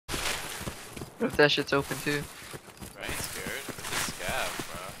What if that shit's open too? I ain't scared. It's a scav,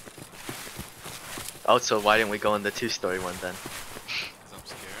 bro. Oh, so why didn't we go in the two-story one then? Cause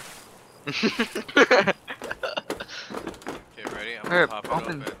I'm scared. Okay, ready? I'm gonna Herb, pop it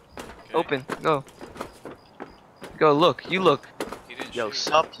open. open. Okay. Open. Go. Go. Look. You look. He didn't Yo, shoot.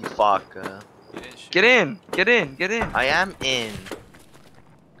 sup, you fucker. He didn't shoot. Get in. Get in. Get in. I am in.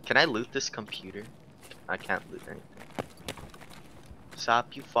 Can I loot this computer? I can't loot anything.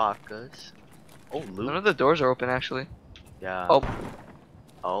 Sup, you fuckers. Oh, loot. None of the doors are open actually. Yeah. Oh,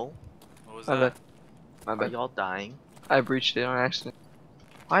 Oh? What was my that? bad. My Are bad. y'all dying? I breached it on accident.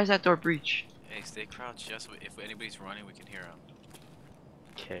 Why is that door breach? Hey, stay crouched. Just so if anybody's running, we can hear him.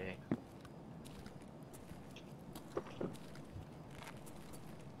 Okay.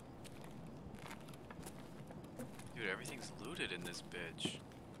 Dude, everything's looted in this bitch.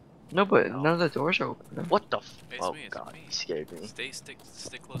 No, but No. none of the doors are open. What the f- It's Oh me, it's god, me. you scared me.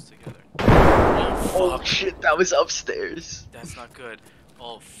 Stick close together. Oh Fuck. shit, that was upstairs. That's not good.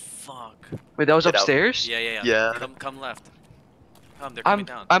 Oh fuck. Wait, that was Get out. upstairs? Yeah. Yeah. Come left. Come, they're coming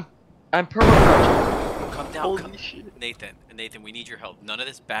down. I'm perma crouching. Come down. Holy Come. shit. Nathan, we need your help. None of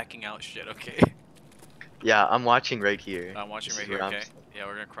this backing out shit, okay? Yeah, I'm watching right here. I'm watching This right is here, where I'm okay? Yeah,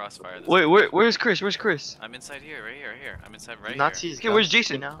 we're gonna crossfire this. Wait, where's Chris? Where's Chris? I'm inside here, right here. I'm inside right Not here. see his Okay, where's gun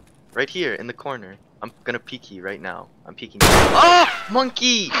Jason? now? Right here in the corner. I'm gonna peek you right now. I'm peeking you. Oh,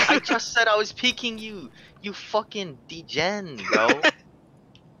 monkey! I just said I was peeking you. You fucking degen, bro.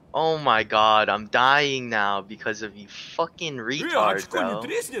 Oh my god, I'm dying now because of you fucking retard, bro.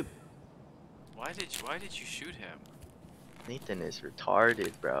 Why did you shoot him? Nathan is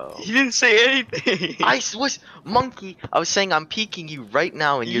retarded, bro. He didn't say anything. Was monkey. I was saying I'm peeking you right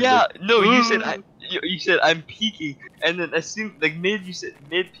now, and you're yeah, like, no, you said you said I'm peeking, and then as soon like you said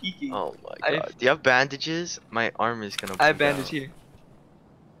mid peeking. oh my I- god. Do you have bandages? My arm is gonna. I have bleed bandage out. here.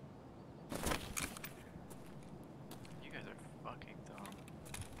 You guys are fucking dumb.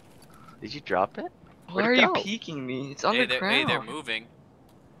 Did you drop it? Why Where'd are it you go? peeking me? It's on Hey, the hey, they're ground. moving.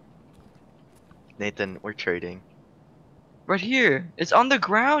 Nathan, we're trading. Right here. It's on the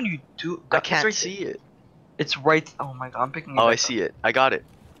ground. You do. I it's can't right see it. It's right. Oh my god, I'm picking. Oh, I see it. I got it.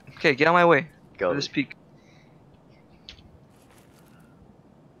 Okay, get out of my way. Go. This peek.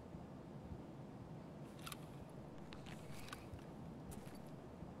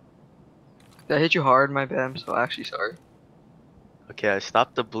 Did I hit you hard? My bad. I'm so actually sorry. Okay, I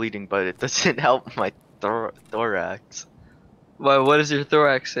stopped the bleeding, but it doesn't help my thorax. Why? What does your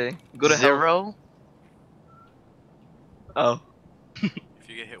thorax say? Go to hell. 0. Oh. If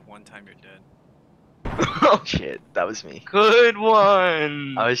you get hit one time, you're dead. Oh shit, that was me. Good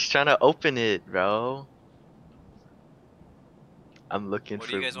one. I was trying to open it, bro. I'm looking What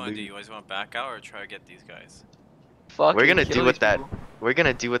for do you guys want to do? loot. You guys want to back out or try to get these guys? Fucking We're gonna kill do what these that people. we're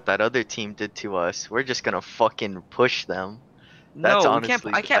gonna do what that other team did to us. We're just gonna fucking push them. That's No, we can't.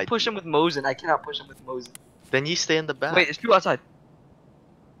 honestly I the can't push idea. him with Mosin. I cannot push him with Mosin. Then you stay in the back. Wait, there's people outside.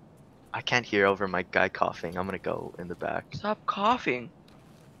 I can't hear over my guy coughing. I'm gonna go in the back. Stop coughing.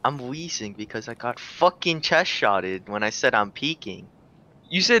 I'm wheezing because I got fucking chest shotted when I said I'm peeking.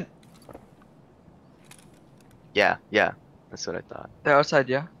 You said Yeah, that's what I thought. they're outside,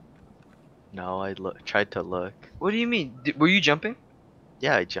 yeah? No, I tried to look. What do you mean? Were you jumping?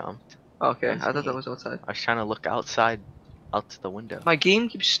 Yeah, I jumped. Okay, That was I thought that me. was outside. I was trying to look outside, out to the window. My game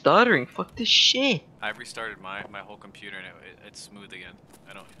keeps stuttering. Fuck this shit. I restarted my whole computer and it's smooth again.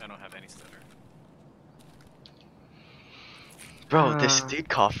 I don't have any stutter. Bro, this Uh. dude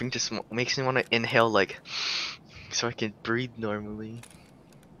coughing just makes me want to inhale like, so I can breathe normally.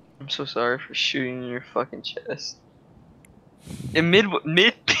 I'm so sorry for shooting in your fucking chest. In mid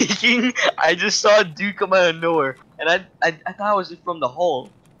peeking, I just saw a dude come out of nowhere, and I thought it was from the hole.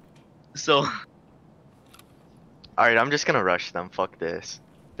 So All right, I'm just gonna rush them. Fuck this.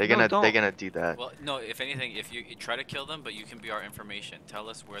 They're No, gonna don't. do that. Well, no. If anything, if you try to kill them, but you can be our information. Tell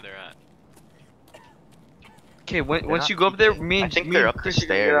us where they're at. okay, They're once not you go up there, peeking. me I and think me they're and up the Chris are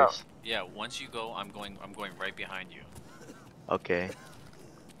gonna get out. stairs. Yeah. Once you go, I'm going right behind you. Okay.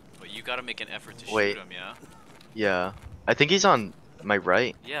 But you gotta make an effort to Wait. shoot him. Yeah. Yeah. I think he's on my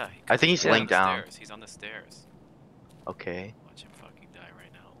right. Yeah. I think he's laying on the down. Stairs. He's on the stairs. Okay. Watch him fucking die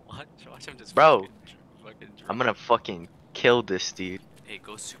right now. Watch him just. Bro, fucking I'm gonna fucking kill this dude. Hey,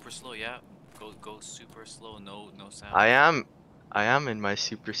 go super slow. Yeah. Go super slow. No sound. I am in my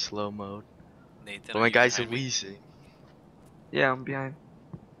super slow mode. Nathan, But are my you guys are behind me? wheezing. Yeah, I'm behind.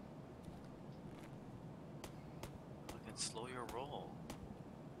 Fucking slow your roll.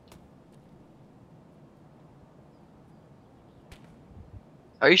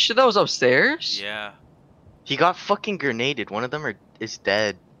 Are you sure that was upstairs? Yeah. He got fucking grenaded. One of them is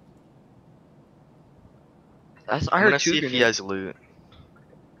dead. I I'm heard gonna two see if he grenades. has loot.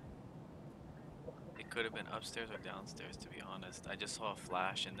 It could have been upstairs or downstairs, to be honest. I just saw a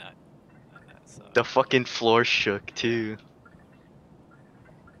flash in that. The fucking floor shook too.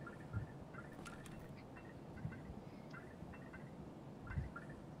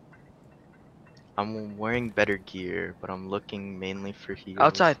 I'm wearing better gear, but I'm looking mainly for heals.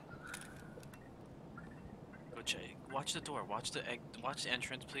 Outside. Go check. Watch the door. Watch the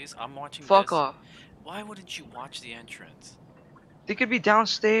entrance, please. I'm watching. Fuck this. off. Why wouldn't you watch the entrance, They could be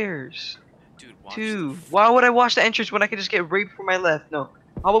downstairs. dude? Watch Two. the Why would I watch the entrance when I could just get raped from my left? No.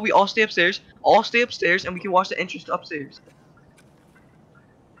 How about we all stay upstairs? All stay upstairs, and we can watch the entrance to upstairs.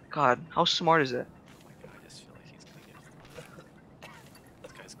 God, how smart is that? Oh my god, I just feel like he's gonna get.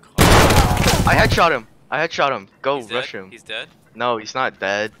 This guy's caught. I headshot him. I headshot him. Go He's rush dead? him. He's dead. No, he's not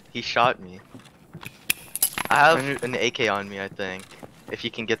dead. He shot me. I have an AK on me, I think. If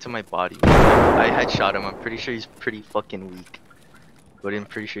you can get to my body. I headshot him. I'm pretty sure he's pretty fucking weak. But I'm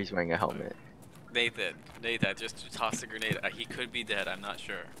pretty sure he's wearing a helmet. Nathan, just toss a grenade. He could be dead. I'm not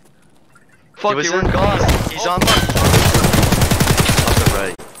sure. Fuck was it, we're in- gone. He's Oh, on the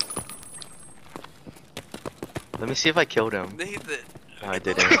right. Let me see if I killed him. Nathan. No, I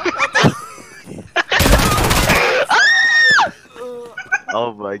didn't.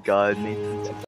 Oh my god, Nathan.